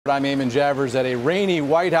I'm Eamon Javers at a rainy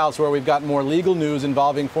White House where we've got more legal news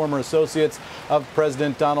involving former associates of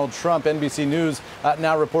President Donald Trump. NBC News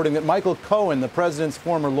now reporting that Michael Cohen, the president's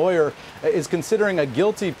former lawyer, is considering a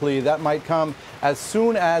guilty plea. That might come as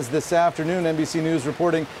soon as this afternoon. NBC News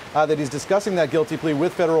reporting that he's discussing that guilty plea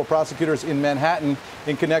with federal prosecutors in Manhattan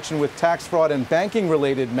in connection with tax fraud and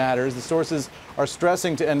banking-related matters. The sources are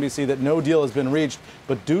stressing to NBC that no deal has been reached,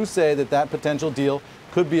 but do say that that potential deal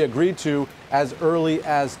could be agreed to as early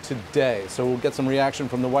as today. So we'll get some reaction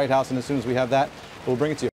from the White House, and as soon as we have that, we'll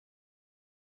bring it to you.